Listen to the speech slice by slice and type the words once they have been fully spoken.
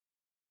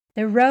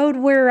The road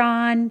we're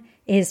on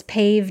is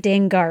paved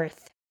in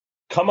Garth.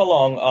 Come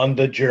along on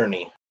the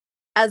journey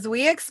as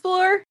we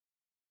explore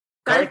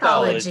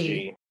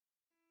Garthology.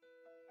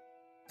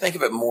 Think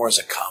of it more as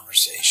a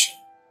conversation.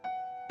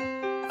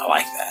 I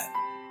like that.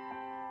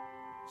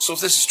 So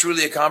if this is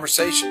truly a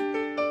conversation,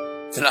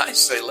 then I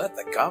say let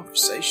the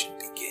conversation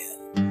begin.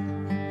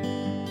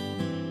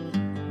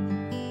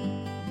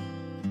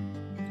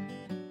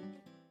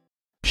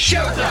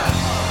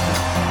 Showtime!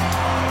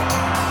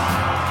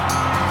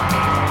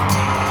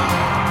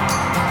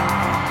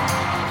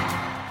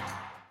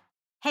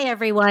 Hey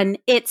everyone,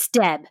 it's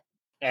Deb.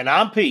 And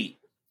I'm Pete.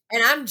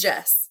 And I'm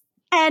Jess.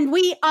 And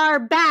we are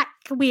back.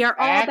 We are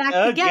all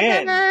back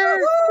together.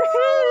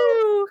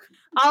 Woo-hoo!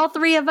 All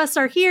three of us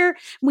are here.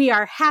 We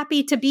are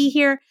happy to be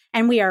here.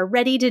 And we are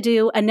ready to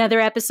do another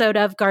episode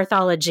of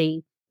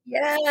Garthology.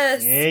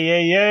 Yes.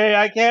 Yeah.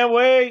 I can't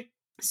wait.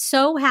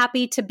 So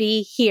happy to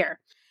be here.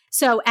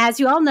 So as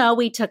you all know,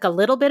 we took a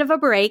little bit of a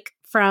break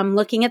from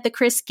looking at the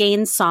Chris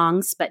Gaines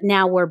songs, but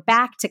now we're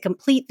back to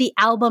complete the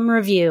album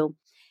review.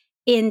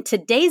 In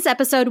today's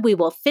episode, we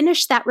will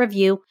finish that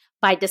review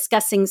by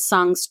discussing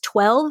songs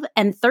 12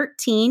 and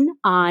 13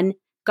 on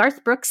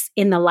Garth Brooks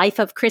in the Life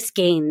of Chris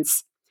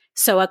Gaines.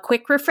 So a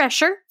quick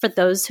refresher for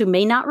those who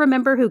may not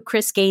remember who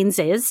Chris Gaines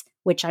is,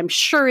 which I'm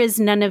sure is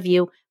none of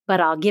you,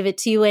 but I'll give it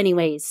to you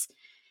anyways.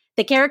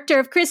 The character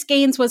of Chris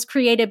Gaines was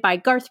created by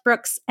Garth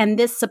Brooks, and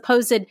this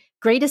supposed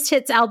greatest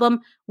hits album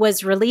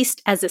was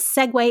released as a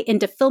segue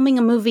into filming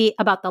a movie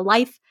about the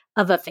life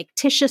of a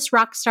fictitious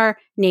rock star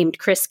named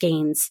Chris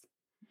Gaines.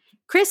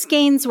 Chris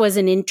Gaines was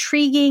an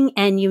intriguing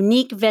and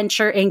unique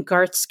venture in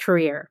Garth's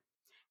career.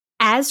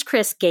 As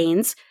Chris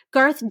Gaines,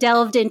 Garth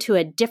delved into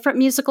a different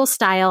musical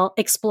style,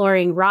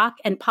 exploring rock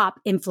and pop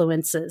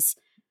influences.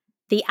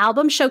 The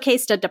album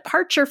showcased a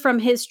departure from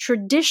his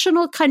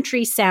traditional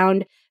country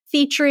sound,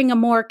 featuring a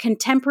more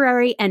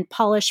contemporary and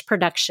polished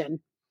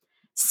production.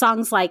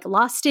 Songs like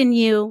Lost in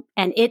You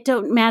and It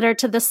Don't Matter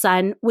to the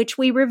Sun, which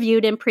we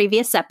reviewed in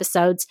previous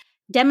episodes,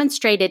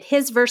 demonstrated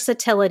his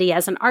versatility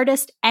as an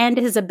artist and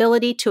his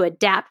ability to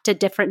adapt to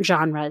different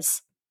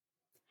genres.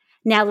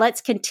 Now let's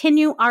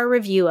continue our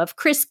review of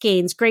Chris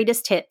Gaines'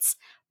 greatest hits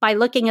by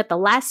looking at the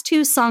last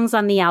two songs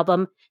on the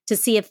album to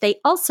see if they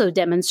also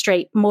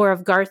demonstrate more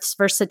of Garth's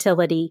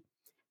versatility.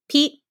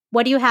 Pete,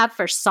 what do you have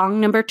for song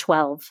number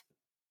 12?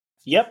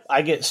 Yep,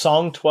 I get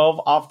song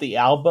 12 off the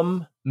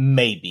album,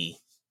 Maybe.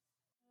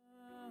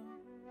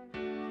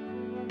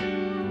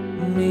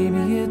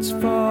 Maybe it's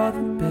for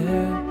the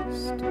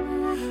best.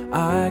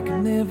 I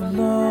can live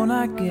alone,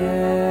 I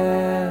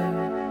guess.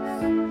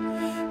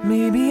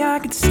 Maybe I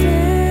could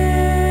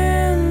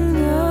stand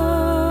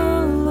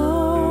alone.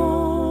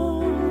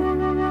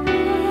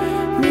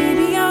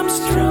 Maybe I'm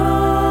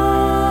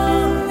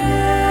strong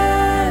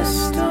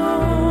as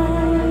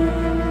stone.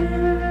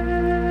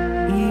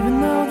 Even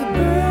though the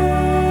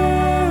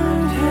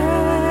bird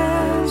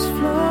has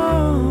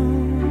flown,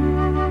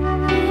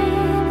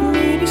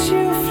 maybe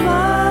she'll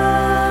fly.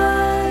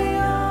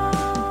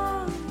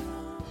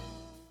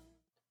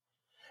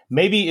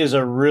 Maybe is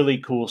a really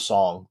cool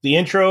song. The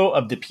intro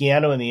of the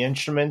piano and the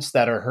instruments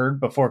that are heard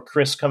before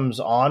Chris comes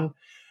on,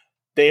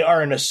 they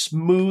are in a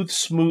smooth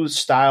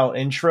style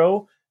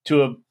intro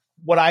to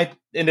what I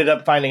ended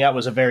up finding out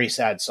was a very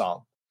sad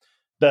song.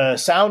 The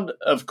sound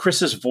of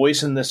Chris's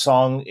voice in this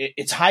song,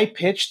 it's high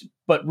pitched,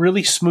 but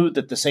really smooth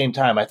at the same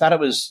time. I thought it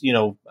was,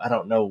 I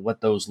don't know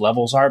what those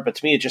levels are, but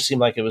to me, it just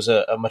seemed like it was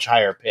a much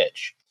higher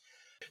pitch.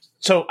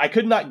 So I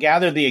could not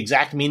gather the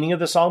exact meaning of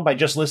the song by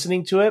just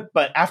listening to it,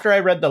 but after I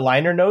read the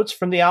liner notes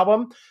from the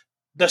album,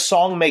 the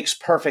song makes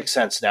perfect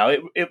sense now.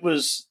 It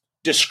was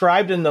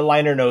described in the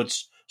liner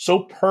notes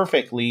so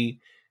perfectly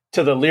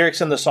to the lyrics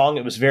in the song,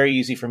 it was very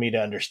easy for me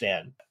to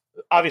understand.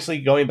 Obviously,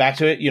 going back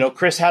to it,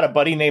 Chris had a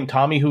buddy named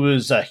Tommy who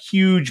was a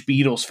huge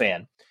Beatles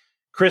fan.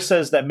 Chris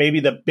says that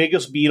maybe the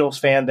biggest Beatles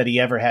fan that he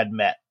ever had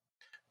met.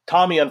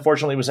 Tommy,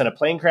 unfortunately, was in a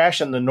plane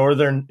crash in the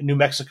northern New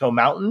Mexico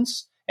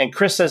mountains. And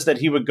Chris says that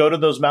he would go to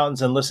those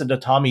mountains and listen to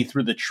Tommy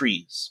through the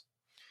trees.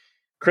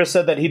 Chris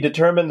said that he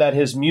determined that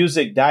his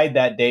music died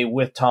that day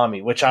with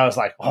Tommy, which I was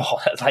like,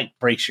 oh, that like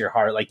breaks your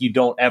heart. Like you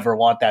don't ever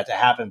want that to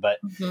happen. But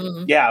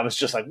yeah, I was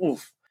just like,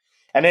 oof.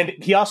 And then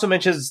he also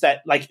mentions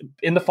that like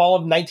in the fall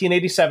of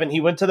 1987,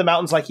 he went to the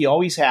mountains like he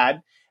always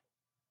had.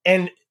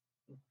 And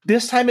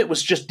this time it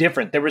was just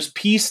different. There was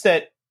peace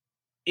that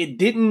it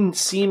didn't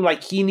seem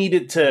like he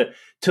needed to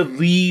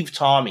leave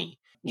Tommy.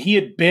 He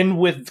had been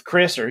with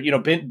Chris or,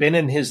 been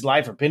in his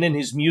life or been in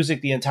his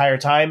music the entire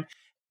time.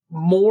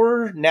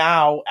 More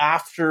now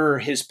after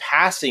his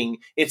passing,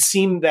 it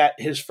seemed that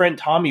his friend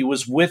Tommy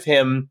was with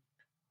him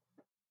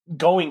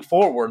going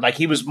forward. Like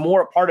he was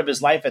more a part of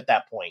his life at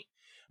that point.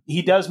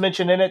 He does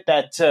mention in it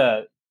that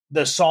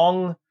the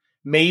song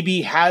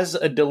maybe has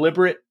a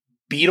deliberate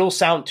Beatles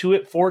sound to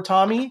it for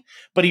Tommy,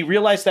 but he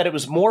realized that it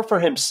was more for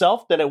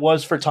himself than it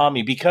was for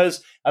Tommy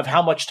because of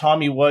how much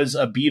Tommy was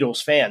a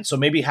Beatles fan. So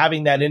maybe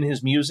having that in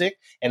his music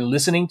and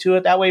listening to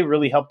it that way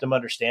really helped him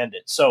understand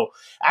it. So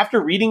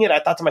after reading it, I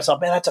thought to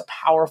myself, man, that's a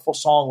powerful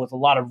song with a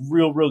lot of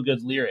real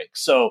good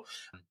lyrics. So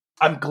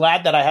I'm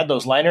glad that I had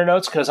those liner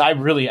notes because I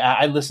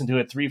listened to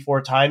it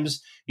 3-4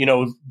 times,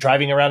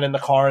 driving around in the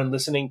car and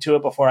listening to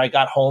it before I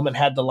got home and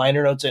had the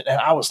liner notes and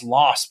I was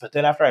lost. But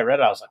then after I read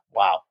it, I was like,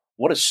 wow,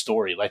 what a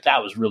story. Like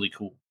that was really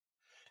cool.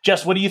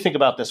 Jess, what do you think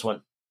about this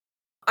one?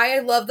 I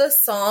love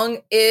this song.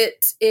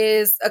 It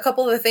is a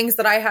couple of the things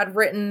that I had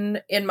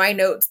written in my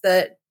notes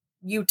that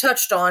you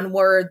touched on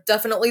were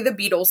definitely the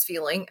Beatles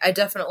feeling. I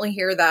definitely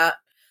hear that.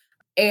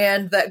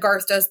 And that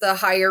Garth does the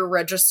higher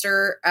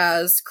register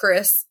as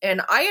Chris.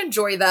 And I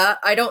enjoy that.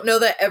 I don't know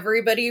that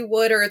everybody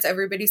would or it's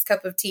everybody's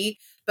cup of tea,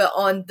 but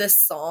on this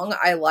song,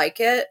 I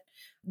like it.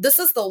 This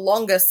is the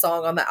longest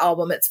song on the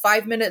album. It's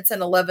 5 minutes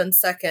and 11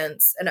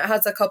 seconds, and it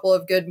has a couple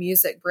of good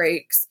music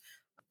breaks.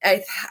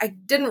 I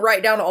didn't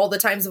write down all the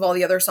times of all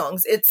the other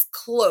songs. It's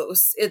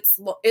close. It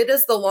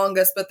is the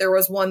longest, but there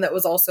was one that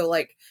was also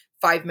like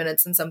 5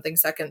 minutes and something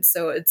seconds.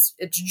 So it's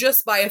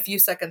just by a few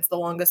seconds the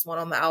longest one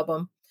on the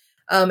album.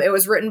 It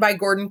was written by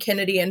Gordon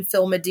Kennedy and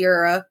Phil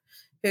Madeira,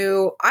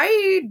 who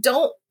I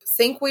don't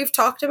think we've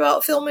talked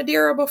about Phil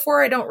Madeira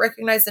before. I don't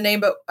recognize the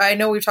name, but I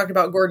know we've talked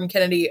about Gordon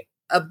Kennedy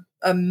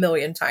a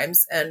million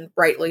times, and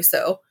rightly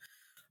so.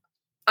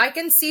 I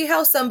can see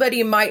how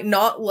somebody might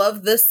not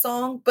love this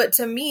song, but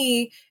to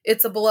me,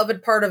 it's a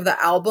beloved part of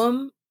the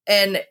album,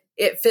 and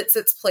it fits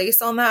its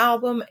place on the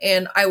album,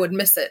 and I would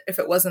miss it if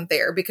it wasn't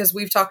there, because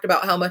we've talked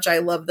about how much I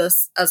love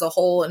this as a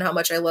whole and how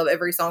much I love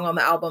every song on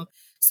the album.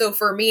 So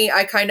for me,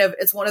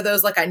 it's one of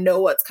those, like, I know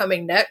what's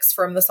coming next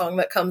from the song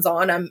that comes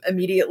on. I'm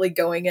immediately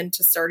going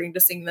into starting to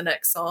sing the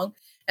next song.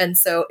 And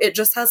so it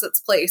just has its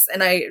place.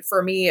 And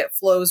for me, it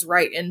flows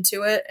right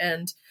into it.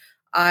 And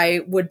I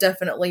would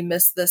definitely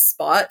miss this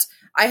spot.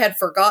 I had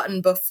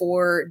forgotten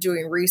before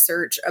doing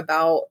research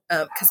about,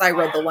 because I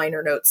read the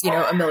liner notes,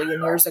 a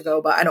million years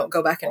ago, but I don't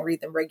go back and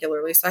read them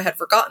regularly. So I had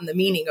forgotten the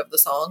meaning of the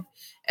song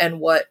and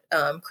what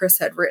Chris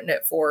had written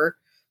it for,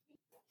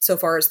 so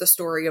far as the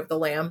story of the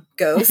Lamb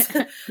goes.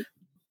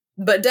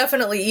 But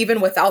definitely, even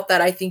without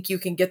that, I think you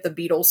can get the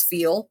Beatles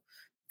feel,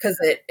 because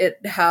it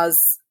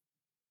has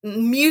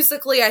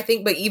musically, I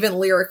think, but even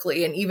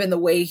lyrically and even the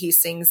way he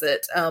sings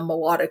it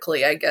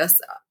melodically, I guess,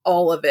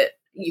 all of it,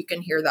 you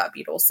can hear that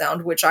Beatles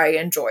sound, which I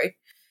enjoy.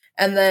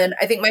 And then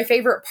I think my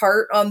favorite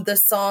part on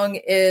this song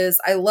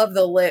is I love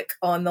the lick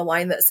on the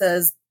line that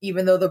says,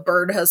 even though the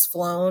bird has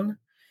flown.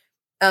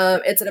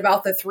 It's at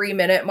about the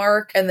 3-minute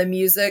mark, and the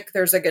music,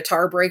 there's a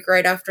guitar break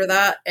right after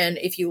that. And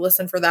if you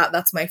listen for that,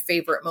 that's my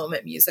favorite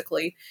moment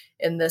musically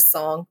in this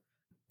song.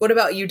 What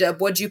about you,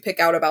 Deb? What'd you pick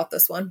out about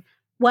this one?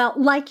 Well,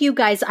 like you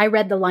guys, I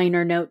read the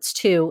liner notes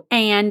too.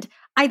 And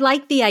I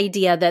like the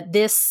idea that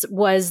this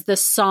was the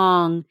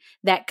song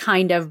that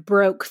kind of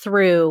broke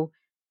through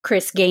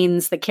Chris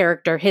Gaines, the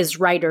character, his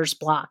writer's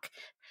block.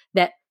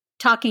 That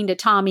talking to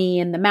Tommy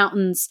in the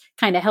mountains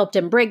kind of helped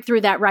him break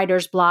through that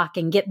writer's block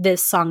and get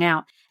this song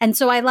out. And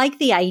so I like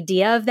the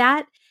idea of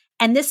that.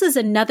 And this is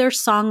another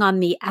song on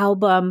the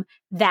album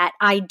that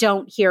I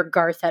don't hear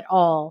Garth at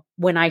all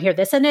when I hear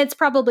this. And it's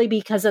probably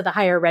because of the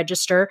higher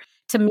register.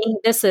 To me,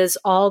 this is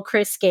all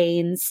Chris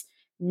Gaines,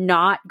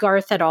 not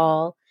Garth at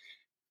all.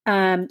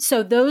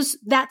 So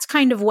that's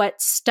kind of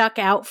what stuck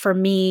out for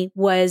me,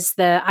 was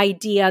the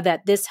idea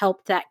that this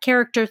helped that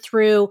character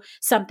through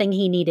something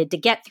he needed to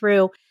get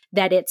through,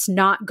 that it's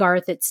not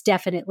Garth, it's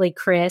definitely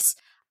Chris.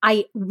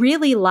 I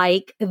really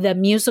like the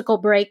musical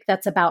break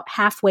that's about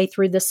halfway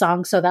through the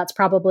song. So that's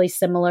probably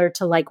similar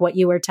to like what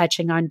you were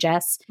touching on,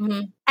 Jess.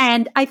 Mm-hmm.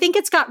 And I think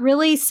it's got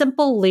really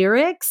simple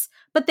lyrics,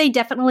 but they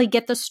definitely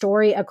get the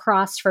story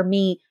across for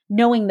me,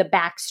 knowing the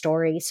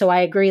backstory. So I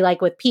agree, like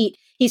with Pete,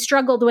 he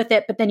struggled with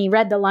it, but then he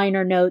read the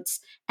liner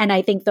notes. And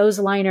I think those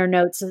liner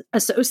notes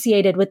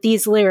associated with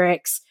these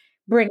lyrics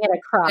bring it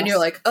across. And you're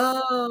like,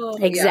 oh,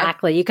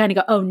 exactly. Yeah. You kind of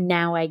go, oh,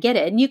 now I get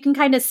it. And you can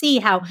kind of see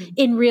how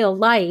in real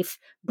life,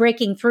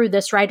 breaking through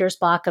this writer's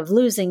block of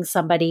losing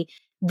somebody,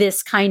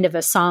 this kind of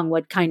a song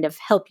would kind of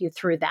help you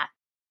through that.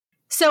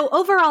 So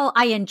overall,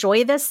 I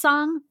enjoy this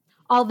song.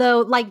 Although,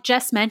 like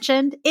Jess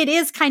mentioned, it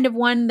is kind of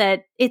one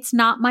that it's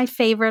not my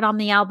favorite on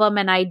the album.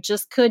 And I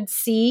just could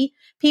see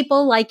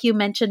people, like you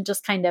mentioned,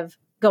 just kind of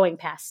going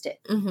past it.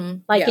 Mm-hmm.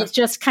 Like it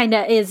just kind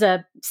of is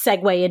a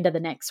segue into the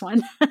next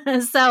one.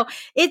 So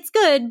it's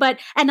good.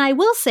 And I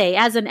will say,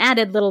 as an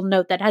added little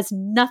note that has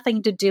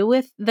nothing to do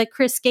with the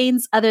Chris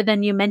Gaines, other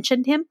than you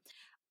mentioned him,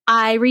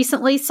 I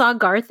recently saw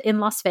Garth in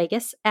Las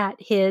Vegas at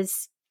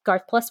his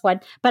Garth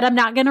 +1, but I'm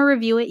not going to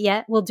review it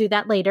yet. We'll do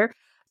that later.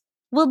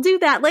 We'll do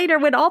that later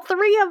when all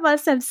three of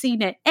us have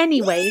seen it.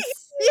 Anyways.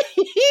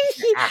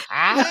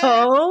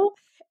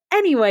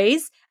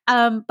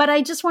 But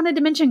I just wanted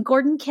to mention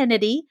Gordon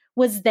Kennedy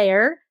was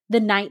there the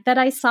night that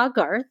I saw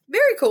Garth.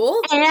 Very cool.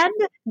 And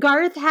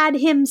Garth had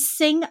him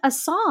sing a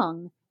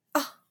song.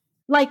 Oh.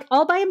 Like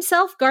all by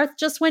himself. Garth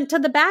just went to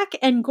the back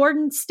and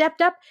Gordon stepped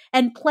up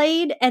and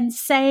played and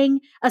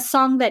sang a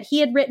song that he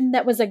had written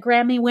that was a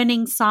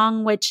Grammy-winning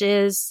song, which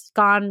is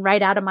gone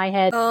right out of my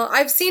head.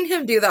 I've seen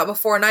him do that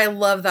before, and I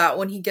love that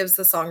when he gives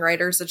the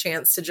songwriters a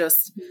chance to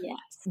just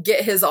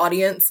get his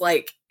audience,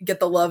 like, get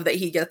the love that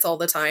he gets all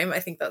the time. I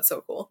think that's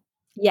so cool.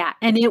 Yeah,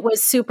 and it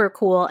was super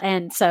cool.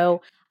 And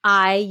so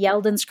I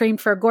yelled and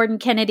screamed for Gordon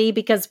Kennedy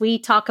because we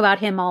talk about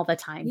him all the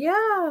time.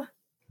 Yeah.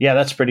 Yeah,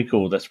 that's pretty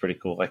cool. That's pretty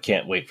cool. I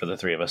can't wait for the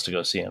three of us to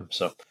go see him.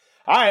 So,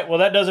 all right. Well,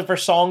 that does it for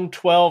song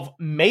 12.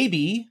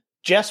 Maybe.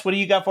 Jess, what do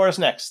you got for us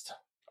next?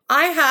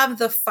 I have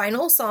the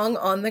final song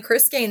on the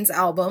Chris Gaines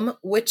album,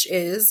 which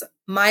is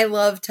My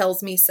Love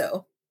Tells Me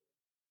So.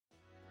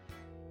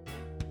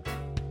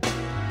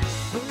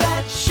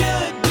 That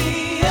should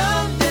be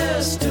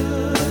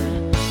understood.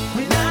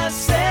 When I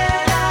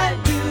said I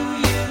do,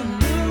 you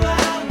knew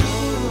I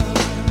would.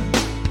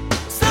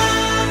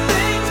 Some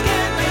things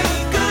can be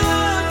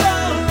good,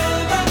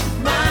 but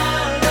my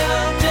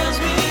love tells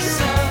me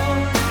so.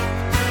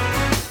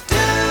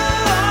 Two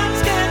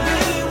hearts can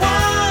be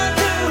one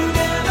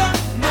together.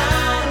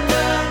 My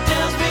love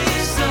tells me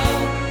so.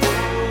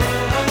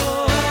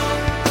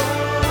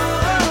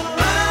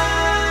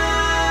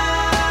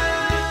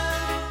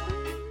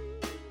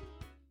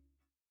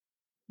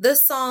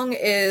 This song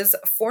is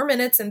 4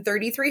 minutes and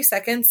 33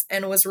 seconds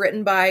and was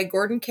written by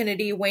Gordon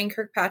Kennedy, Wayne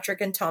Kirkpatrick,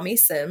 and Tommy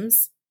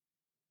Sims.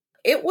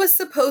 It was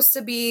supposed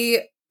to be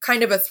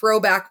kind of a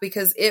throwback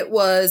because it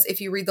was, if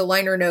you read the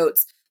liner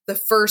notes, the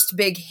first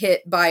big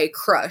hit by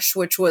Crush,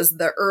 which was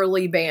the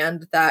early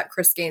band that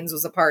Chris Gaines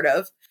was a part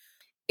of.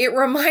 It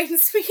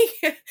reminds me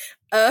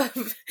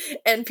of,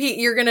 and Pete,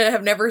 you're going to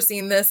have never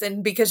seen this,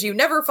 and because you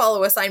never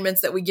follow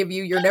assignments that we give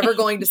you, you're never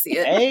going to see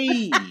it.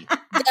 Hey.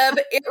 Deb,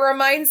 it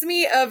reminds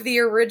me of the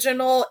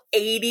original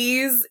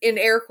 80s, in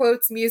air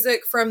quotes,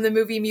 music from the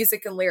movie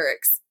Music and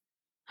Lyrics.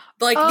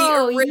 Like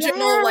the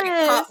original,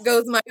 like Pop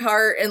Goes My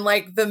Heart, and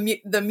like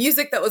the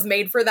music that was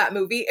made for that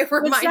movie. It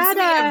reminds me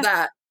of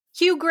that.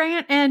 Hugh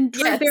Grant and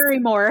Drew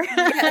Barrymore.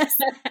 Yes.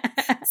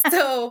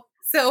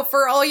 So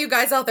for all you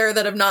guys out there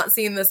that have not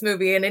seen this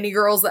movie, and any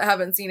girls that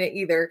haven't seen it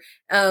either,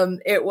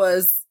 it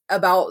was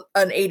about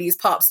an 80s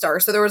pop star.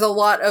 So there was a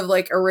lot of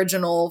like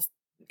original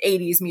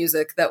 80s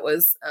music that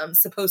was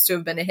supposed to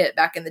have been a hit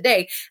back in the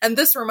day. And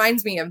this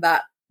reminds me of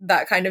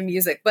that kind of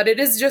music, but it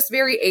is just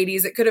very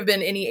 80s. It could have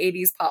been any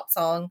 80s pop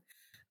song.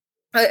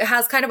 It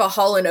has kind of a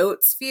Hall &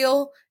 Oates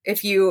feel,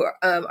 if you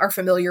are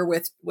familiar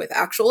with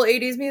actual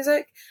 80s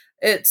music.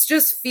 It's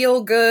just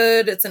feel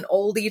good. It's an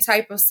oldie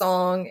type of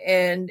song.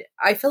 And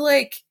I feel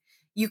like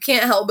you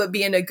can't help but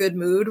be in a good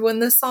mood when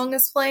this song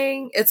is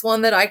playing. It's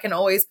one that I can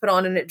always put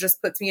on and it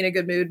just puts me in a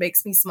good mood,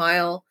 makes me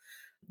smile.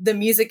 The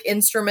music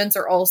instruments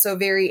are also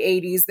very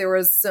 80s. There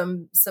was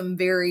some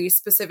very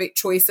specific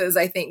choices,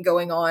 I think,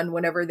 going on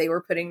whenever they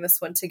were putting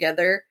this one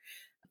together.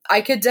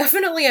 I could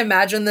definitely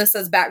imagine this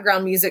as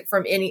background music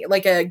from any,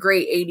 like a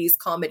great 80s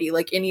comedy,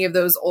 like any of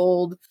those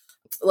old,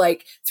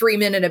 like 3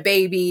 Men and a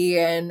Baby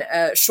and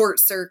Short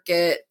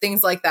Circuit,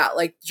 things like that.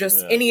 Like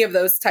just any of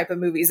those type of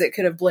movies it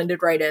could have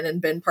blended right in and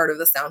been part of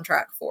the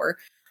soundtrack for.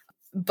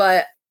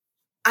 But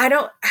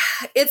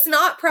it's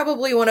not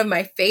probably one of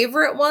my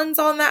favorite ones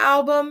on the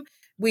album.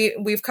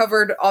 We've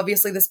covered,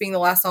 obviously this being the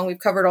last song, we've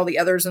covered all the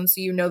others. And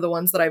so you know the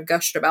ones that I've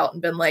gushed about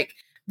and been like,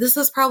 this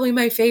is probably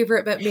my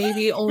favorite, but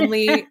maybe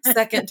only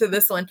second to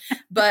this one.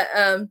 But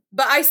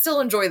I still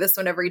enjoy this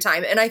one every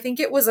time. And I think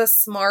it was a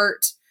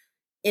smart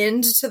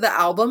end to the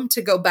album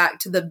to go back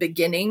to the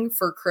beginning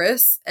for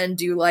Chris and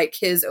do like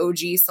his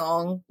OG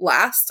song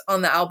last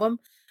on the album.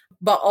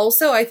 But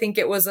also I think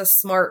it was a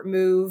smart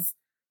move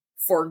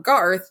for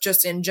Garth,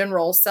 just in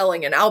general,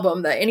 selling an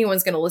album that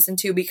anyone's going to listen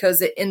to,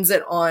 because it ends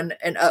it on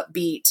an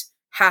upbeat,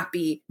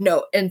 happy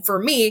note. And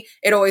for me,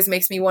 it always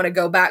makes me want to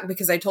go back,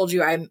 because I told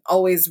you I'm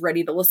always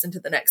ready to listen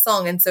to the next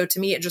song. And so to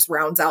me, it just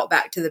rounds out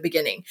back to the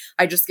beginning.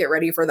 I just get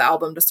ready for the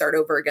album to start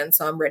over again.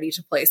 So I'm ready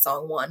to play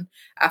song one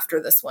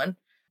after this one.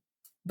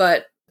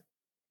 But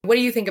what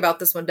do you think about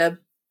this one, Deb?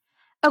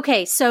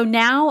 Okay, so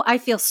now I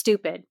feel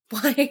stupid.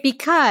 Why?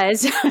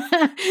 Because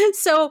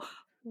so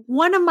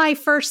one of my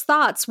first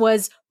thoughts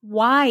was,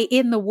 why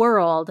in the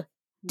world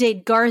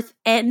did Garth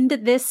end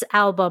this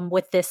album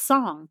with this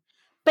song?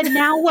 But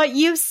now what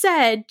you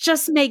said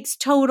just makes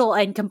total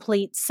and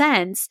complete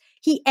sense.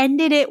 He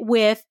ended it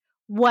with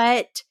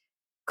what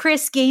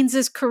Chris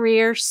Gaines'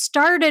 career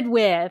started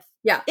with.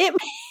 Yeah.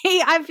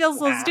 I feel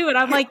so stupid.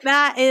 I'm like,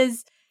 that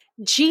is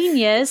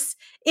genius.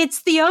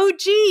 It's the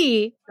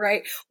OG.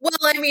 Right. Well,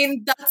 I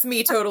mean, that's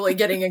me totally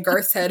getting in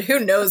Garth's head. Who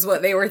knows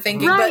what they were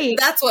thinking, right.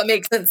 But that's what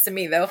makes sense to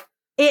me, though.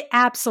 It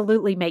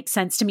absolutely makes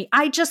sense to me.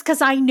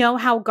 Because I know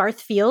how Garth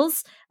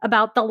feels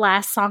about the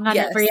last song on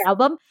every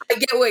album. I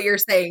get what you're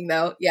saying,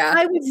 though. Yeah.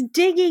 I was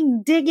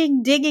digging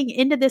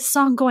into this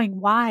song going,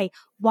 why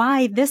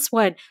this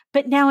one?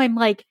 But now I'm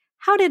like,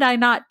 how did I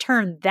not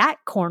turn that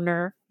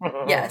corner?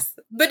 Yes.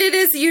 But it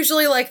is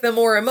usually like the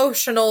more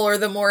emotional or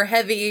the more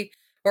heavy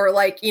or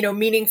like,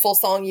 meaningful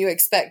song you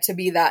expect to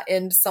be that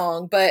end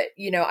song. But,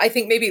 I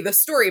think maybe the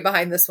story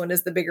behind this one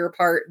is the bigger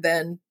part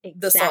than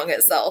the song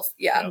itself.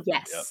 Yeah.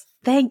 Yes. Yep.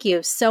 Thank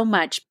you so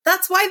much.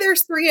 That's why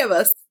there's three of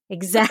us.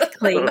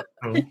 Exactly.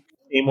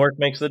 Teamwork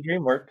makes the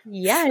dream work.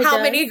 Yeah.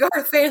 How many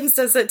Garth fans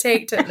does it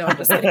take to... No, I'm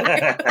just kidding.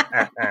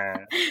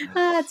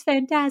 That's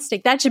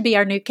fantastic. That should be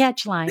our new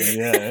catch line.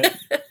 Yeah.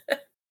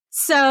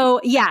 So,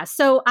 yeah,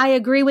 so I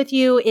agree with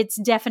you. It's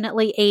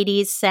definitely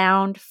 80s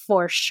sound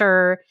for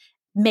sure.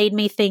 Made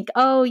me think,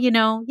 oh,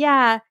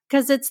 yeah,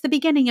 because it's the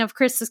beginning of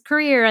Chris's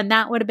career, and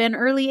that would have been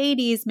early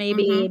 80s,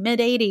 maybe mid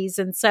 80s.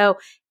 And so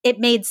it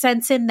made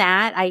sense in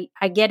that.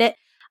 I get it.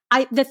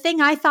 The thing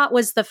I thought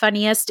was the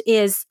funniest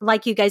is,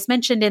 like you guys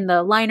mentioned in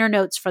the liner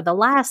notes for the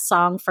last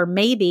song, for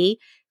Maybe,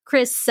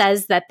 Chris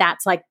says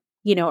that's like,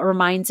 it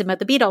reminds him of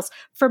the Beatles.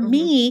 For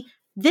me,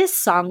 this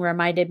song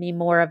reminded me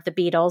more of the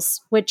Beatles,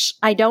 which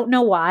I don't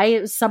know why.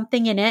 It was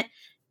something in it,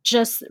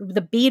 just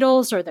the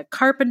Beatles or the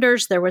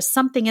Carpenters. There was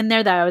something in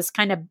there that I was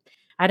kind of,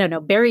 I don't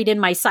know, buried in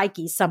my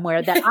psyche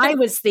somewhere that I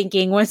was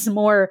thinking was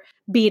more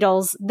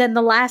Beatles than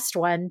the last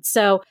one.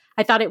 So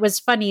I thought it was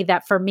funny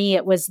that for me,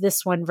 it was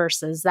this one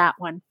versus that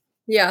one.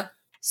 Yeah.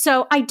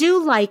 So I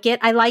do like it.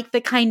 I like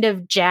the kind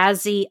of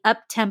jazzy,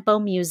 up-tempo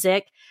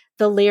music.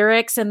 The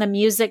lyrics and the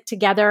music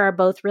together are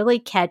both really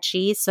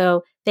catchy,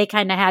 so they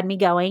kind of had me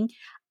going.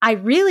 I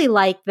really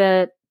like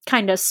the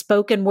kind of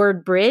spoken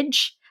word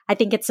bridge. I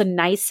think it's a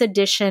nice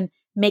addition,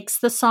 makes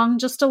the song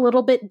just a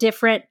little bit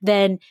different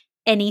than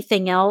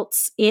anything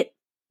else.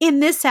 In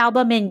this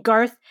album, in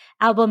Garth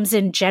albums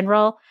in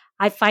general,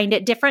 I find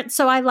it different.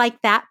 So I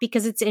like that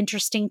because it's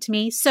interesting to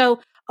me.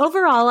 So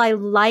overall, I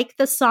like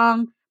the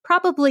song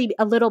probably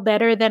a little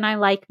better than I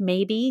like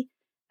Maybe.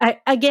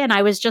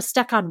 I was just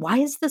stuck on why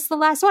is this the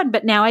last one?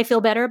 But now I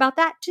feel better about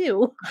that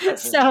too.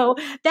 So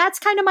that's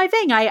kind of my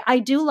thing. I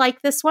do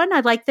like this one. I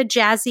like the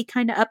jazzy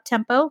kind of up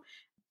tempo,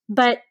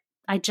 but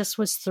I just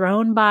was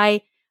thrown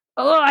by,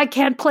 I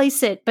can't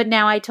place it. But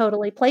now I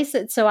totally place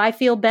it. So I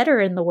feel better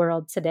in the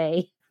world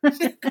today.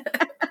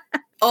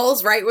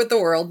 All's right with the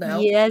world now.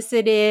 Yes,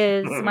 it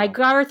is. My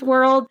Garth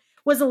world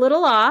was a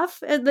little off.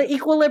 The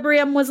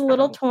equilibrium was a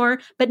little torn,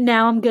 but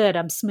now I'm good.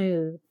 I'm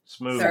smooth.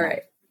 Smooth. All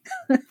right.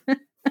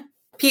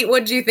 Pete,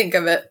 what do you think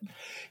of it?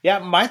 Yeah,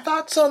 my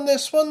thoughts on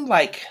this one,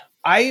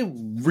 I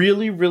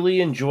really, really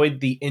enjoyed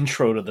the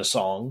intro to the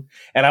song,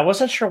 and I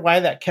wasn't sure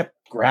why that kept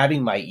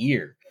grabbing my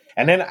ear.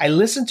 And then I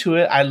listened to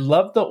it. I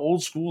love the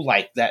old school,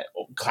 that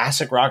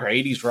classic rock or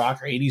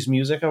 80s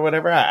music or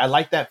whatever. I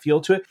like that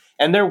feel to it.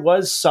 And there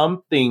was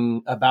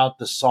something about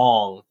the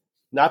song,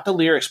 not the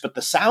lyrics, but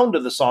the sound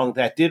of the song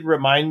that did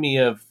remind me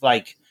of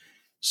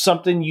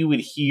something you would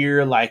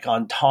hear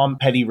on Tom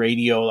Petty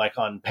radio,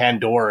 on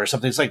Pandora or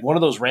something. It's like one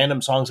of those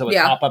random songs that would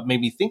pop up,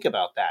 made me think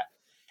about that.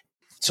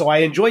 So I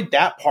enjoyed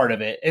that part of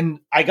it. And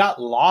I got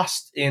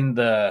lost in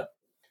the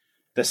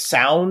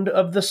sound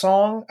of the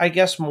song, I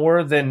guess,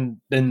 more than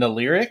the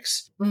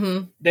lyrics.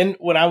 Mm-hmm. Then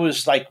when I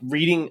was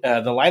reading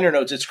the liner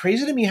notes, it's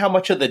crazy to me how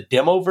much of the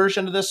demo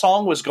version of the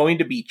song was going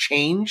to be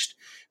changed,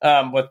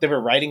 what they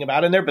were writing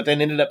about in there, but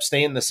then ended up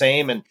staying the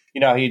same. And,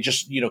 he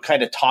just,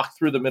 kind of talked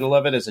through the middle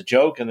of it as a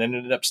joke and then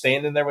ended up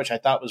staying in there, which I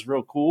thought was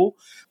real cool.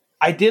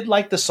 I did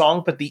like the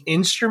song, but the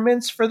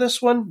instruments for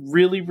this one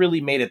really, really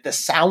made it. The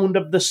sound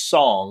of the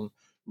song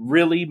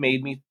really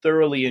made me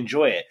thoroughly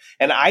enjoy it.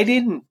 And I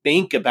didn't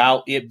think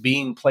about it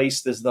being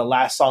placed as the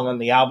last song on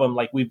the album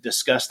like we've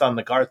discussed on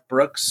the Garth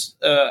Brooks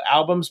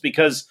albums,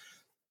 because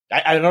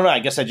I don't know, I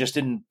guess I just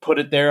didn't put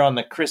it there on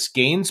the Chris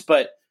Gaines,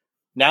 but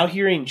now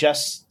hearing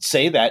Jess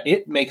say that,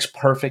 it makes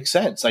perfect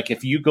sense.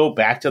 If you go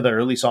back to the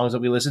early songs that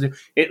we listened to,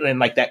 it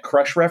and that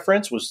Crush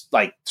reference was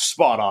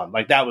spot on.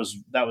 That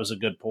was a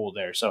good pull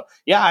there. So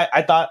yeah,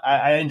 I thought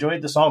I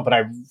enjoyed the song, but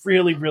I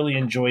really, really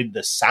enjoyed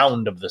the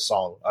sound of the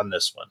song on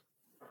this one.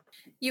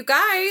 You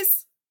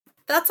guys,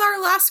 that's our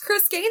last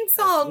Chris Gaines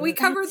song. We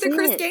covered the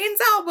Chris Gaines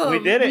album. We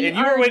did it, and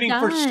you were waiting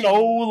for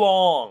so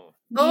long.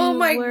 Oh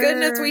my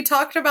goodness, we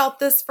talked about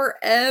this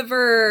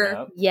forever.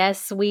 Yep.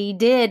 Yes, we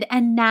did.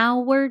 And now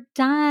we're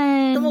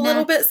done. I'm a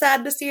little bit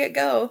sad to see it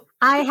go.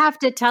 I have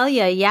to tell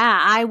you,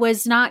 I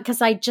was not,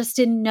 because I just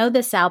didn't know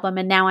this album,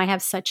 and now I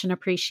have such an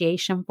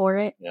appreciation for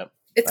it. Yep.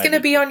 It's going to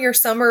be on your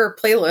summer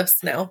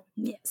playlist now.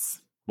 Yes.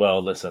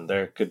 Well, listen,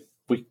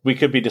 we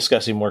could be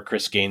discussing more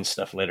Chris Gaines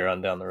stuff later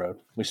on down the road.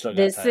 We still got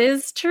this time.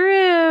 is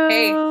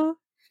true.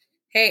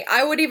 Hey,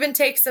 I would even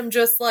take some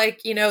just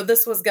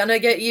this was going to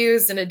get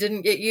used and it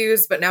didn't get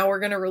used, but now we're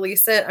going to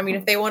release it. I mean,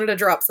 if they wanted to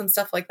drop some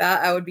stuff like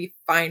that, I would be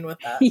fine with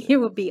that. You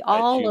would be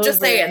all over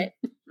Just saying.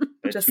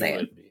 it. Just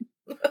saying.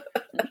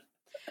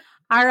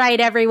 All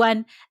right,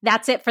 everyone.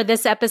 That's it for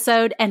this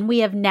episode. And we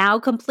have now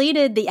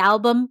completed the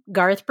album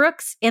Garth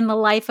Brooks in the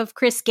Life of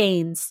Chris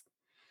Gaines.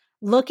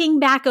 Looking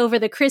back over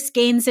the Chris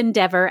Gaines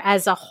endeavor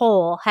as a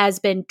whole has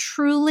been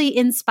truly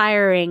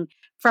inspiring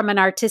from an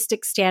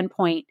artistic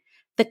standpoint.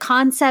 The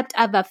concept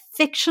of a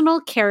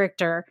fictional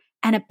character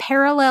and a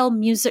parallel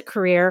music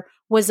career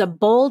was a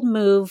bold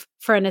move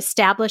for an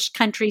established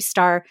country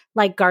star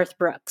like Garth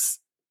Brooks.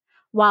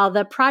 While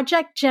the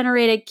project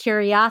generated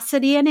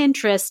curiosity and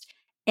interest,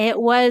 it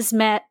was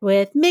met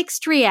with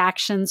mixed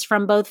reactions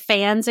from both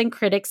fans and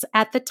critics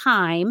at the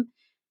time.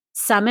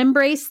 Some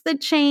embraced the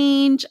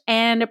change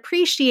and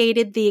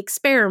appreciated the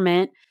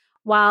experiment,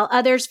 while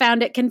others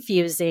found it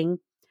confusing.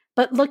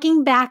 But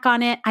looking back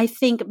on it, I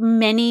think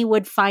many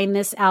would find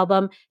this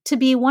album to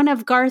be one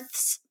of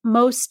Garth's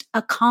most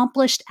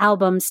accomplished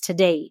albums to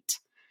date.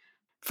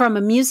 From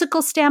a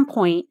musical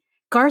standpoint,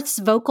 Garth's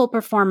vocal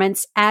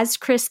performance as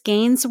Chris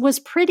Gaines was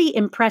pretty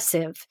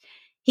impressive.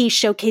 He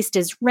showcased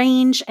his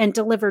range and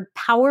delivered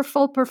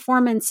powerful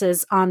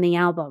performances on the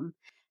album.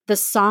 The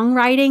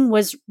songwriting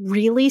was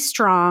really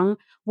strong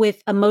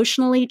with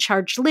emotionally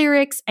charged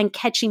lyrics and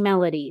catchy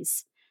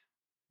melodies.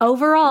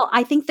 Overall,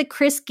 I think the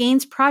Chris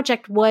Gaines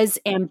project was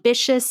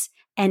ambitious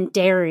and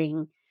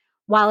daring.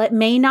 While it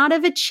may not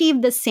have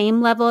achieved the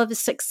same level of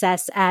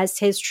success as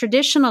his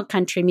traditional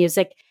country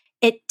music,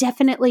 it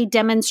definitely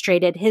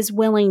demonstrated his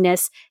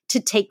willingness to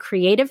take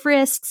creative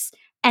risks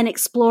and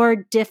explore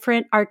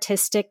different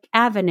artistic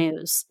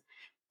avenues.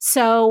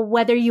 So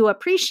whether you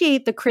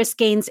appreciate the Chris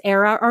Gaines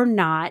era or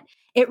not,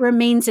 it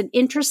remains an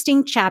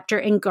interesting chapter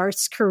in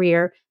Garth's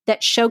career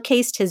that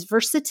showcased his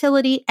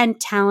versatility and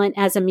talent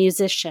as a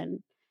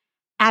musician.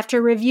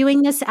 After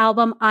reviewing this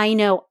album, I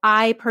know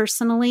I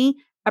personally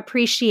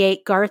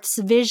appreciate Garth's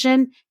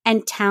vision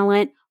and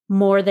talent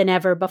more than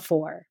ever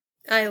before.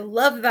 I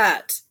love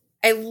that.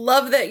 I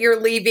love that you're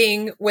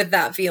leaving with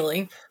that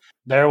feeling.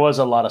 There was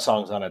a lot of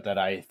songs on it that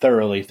I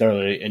thoroughly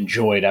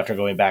enjoyed after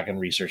going back and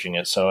researching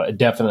it. So it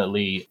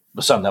definitely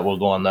was something that will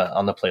go on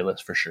the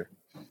playlist for sure.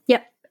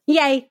 Yep.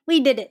 Yay,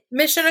 we did it.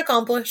 Mission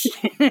accomplished.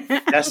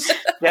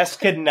 Yes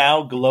can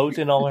now gloat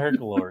in all her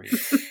glory.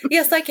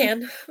 Yes, I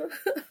can.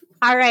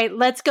 All right,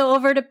 let's go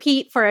over to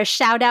Pete for a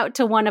shout out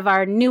to one of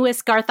our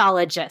newest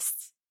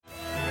Garthologists.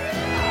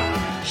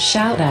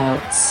 Shout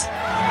outs.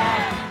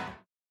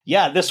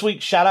 Yeah, this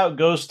week's shout out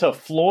goes to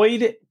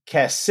Floyd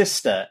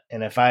Casista.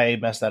 And if I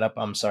messed that up,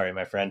 I'm sorry,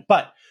 my friend.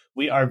 But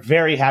we are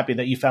very happy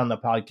that you found the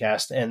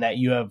podcast and that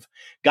you have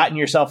gotten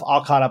yourself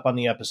all caught up on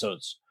the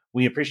episodes.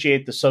 We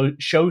appreciate the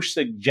show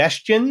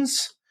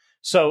suggestions.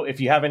 So if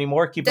you have any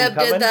more, keep them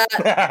coming. Deb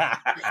did that.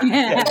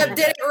 Deb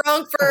did it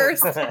wrong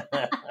first.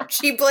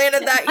 She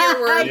planted that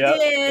earword. I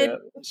did. Yep,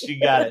 she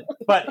got it.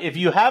 But if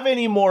you have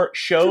any more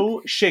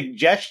show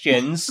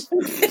suggestions,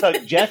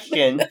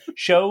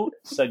 show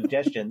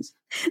suggestions.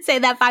 Say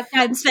that 5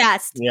 times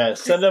fast. Yeah,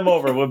 send them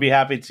over. We'll be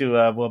happy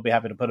to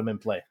put them in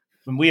play.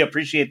 And we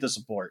appreciate the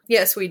support.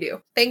 Yes, we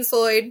do. Thanks,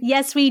 Floyd.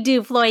 Yes, we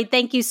do, Floyd.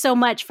 Thank you so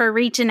much for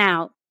reaching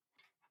out.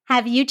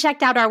 Have you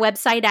checked out our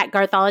website at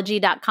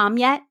garthology.com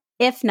yet?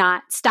 If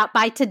not, stop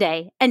by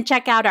today and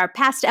check out our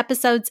past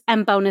episodes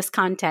and bonus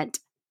content.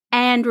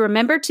 And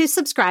remember to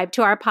subscribe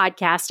to our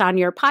podcast on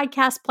your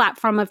podcast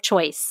platform of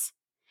choice.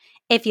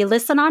 If you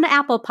listen on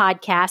Apple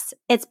Podcasts,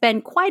 it's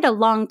been quite a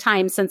long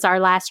time since our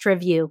last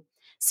review.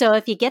 So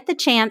if you get the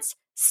chance,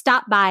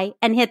 stop by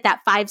and hit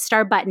that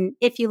 5-star button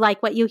if you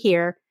like what you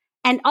hear.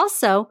 And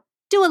also,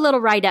 do a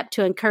little write-up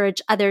to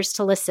encourage others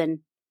to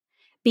listen.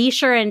 Be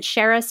sure and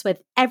share us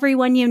with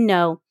everyone you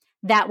know.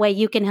 That way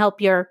you can help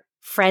your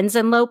friends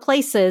in low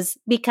places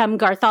become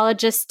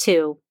Garthologists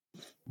too.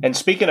 And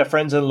speaking of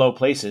friends in low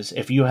places,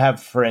 if you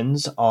have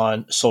friends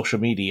on social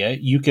media,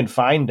 you can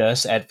find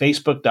us at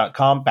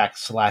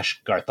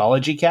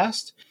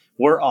facebook.com/GarthologyCast.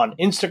 We're on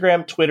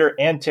Instagram, Twitter,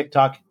 and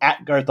TikTok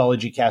at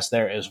GarthologyCast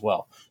there as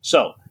well.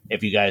 So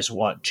if you guys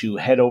want to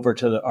head over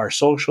to our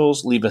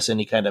socials, leave us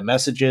any kind of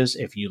messages.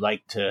 If you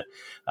like to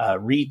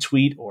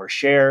retweet or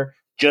share,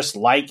 just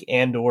like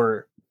and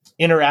or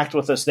interact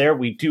with us there.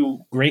 We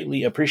do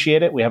greatly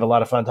appreciate it. We have a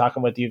lot of fun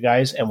talking with you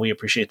guys, and we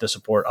appreciate the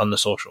support on the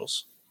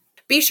socials.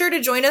 Be sure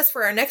to join us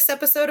for our next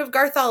episode of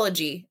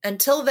Garthology.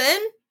 Until then,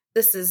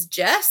 this is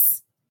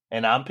Jess.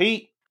 And I'm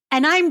Pete.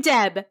 And I'm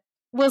Deb.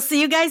 We'll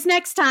see you guys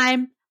next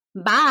time.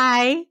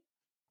 Bye.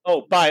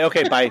 Oh, bye.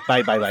 Okay, bye.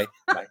 Bye. Bye,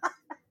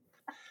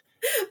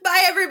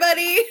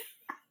 everybody.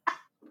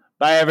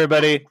 Bye,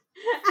 everybody.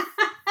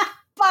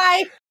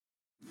 Bye.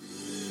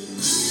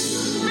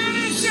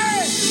 Finish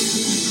it!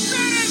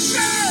 Finish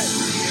it!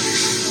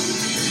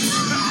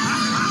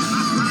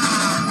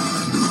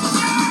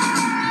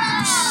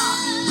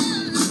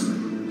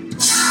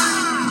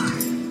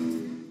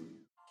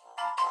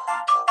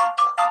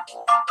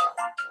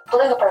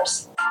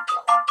 Bloopers.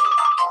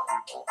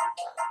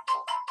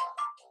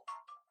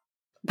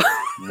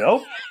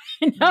 Nope.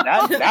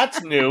 No.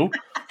 That's new.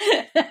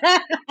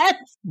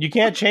 You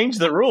can't change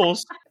the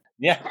rules.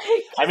 Yeah.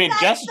 I mean,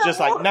 Jess is just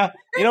like, no,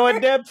 you know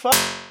what, Deb? Fuck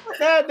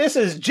that. This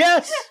is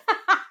Jess.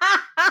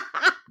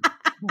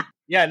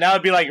 Yeah, now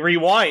it'd be like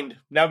rewind.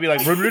 Now it'd be like.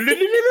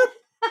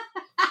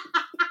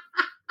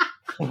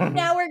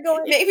 Now we're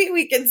going. Maybe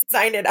we can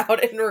sign it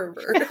out in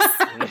reverse. Do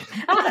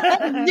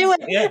it.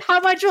 Yeah. How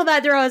much will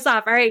that throw us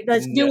off? All right,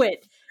 let's do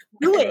it.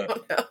 Do it.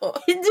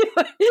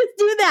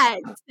 Do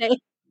that.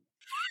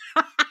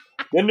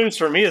 Good news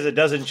for me is it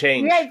doesn't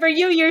change. Right, for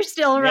you, you're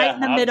still right in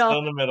the I'm middle. Still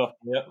in the middle.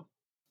 Yep.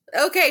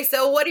 Okay,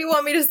 so what do you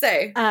want me to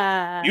say?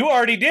 You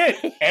already did,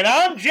 and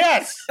I'm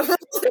Jess.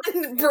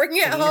 Bring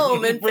it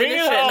home and Bring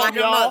finish it it. home, I'm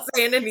y'all. not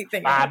saying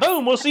anything.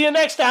 Boom. We'll see you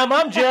next time.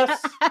 I'm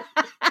Jess.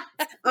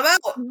 I'm out.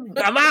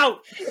 I'm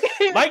out.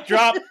 Mic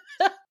drop.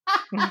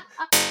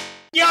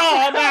 Yo,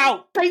 I'm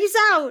out. Peace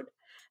out.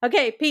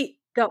 Okay, Pete,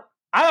 go.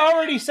 I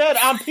already said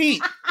I'm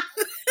Pete.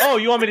 Oh,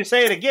 you want me to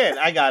say it again?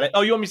 I got it.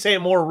 Oh, you want me to say it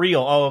more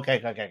real? Oh, okay. I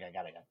got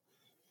it.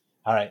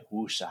 All right.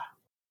 Woosah.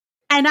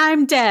 And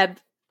I'm Deb.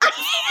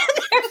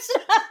 I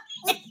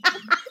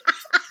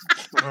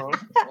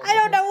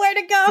don't know where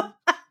to go.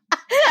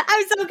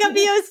 I'm so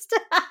confused.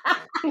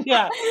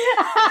 Yeah.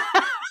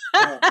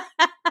 I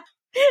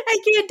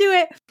can't do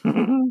it.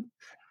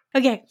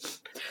 Okay.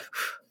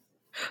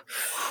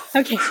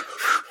 Okay.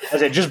 I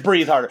said, just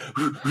breathe harder.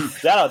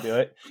 That'll do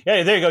it.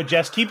 Yeah, there you go,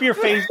 Jess. Keep your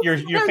face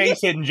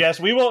face hidden, Jess.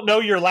 We won't know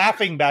you're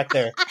laughing back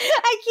there.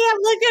 I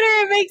can't look at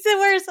her. It makes it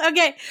worse.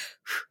 Okay.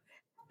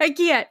 I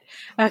can't.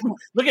 Okay.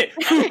 Look at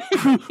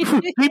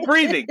keep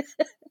breathing.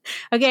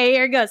 Okay,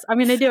 here it goes. I'm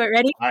gonna do it.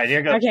 Ready? All right,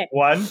 here it goes. Okay.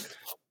 1,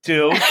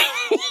 2.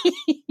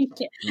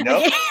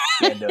 Nope. Okay.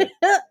 Can't do it.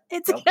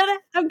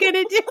 I'm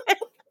gonna do it.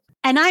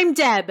 And I'm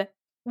Deb.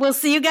 We'll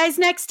see you guys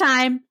next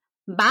time.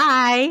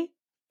 Bye.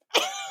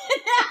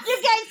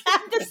 You guys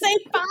have to say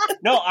bye.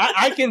 No,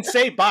 I can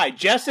say bye.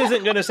 Jess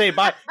isn't going to say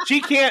bye.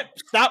 She can't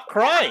stop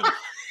crying.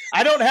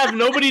 I don't have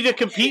nobody to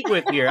compete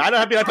with here. I don't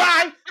have to be like,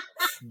 bye.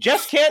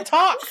 Jess can't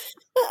talk.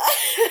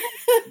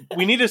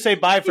 We need to say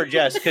bye for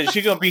Jess because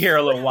she's going to be here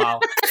a little while.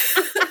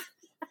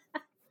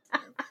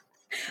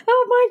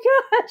 Oh my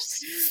gosh.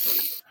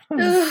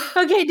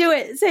 Okay, do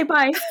it. Say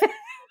bye.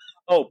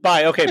 Oh,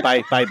 bye. Okay,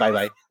 bye. Bye.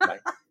 Bye,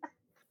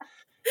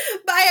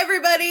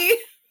 everybody.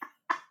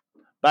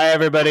 Bye,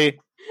 everybody.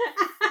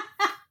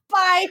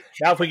 Bye.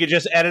 Now, if we could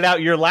just edit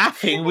out your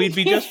laughing, we'd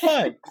be just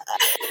fine.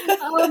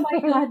 Oh my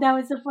God, that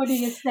was the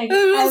funniest thing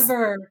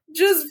ever.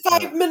 Just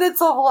 5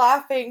 minutes of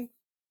laughing.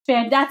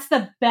 Man, that's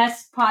the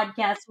best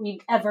podcast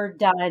we've ever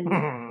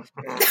done.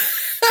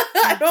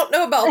 I don't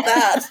know about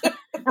that.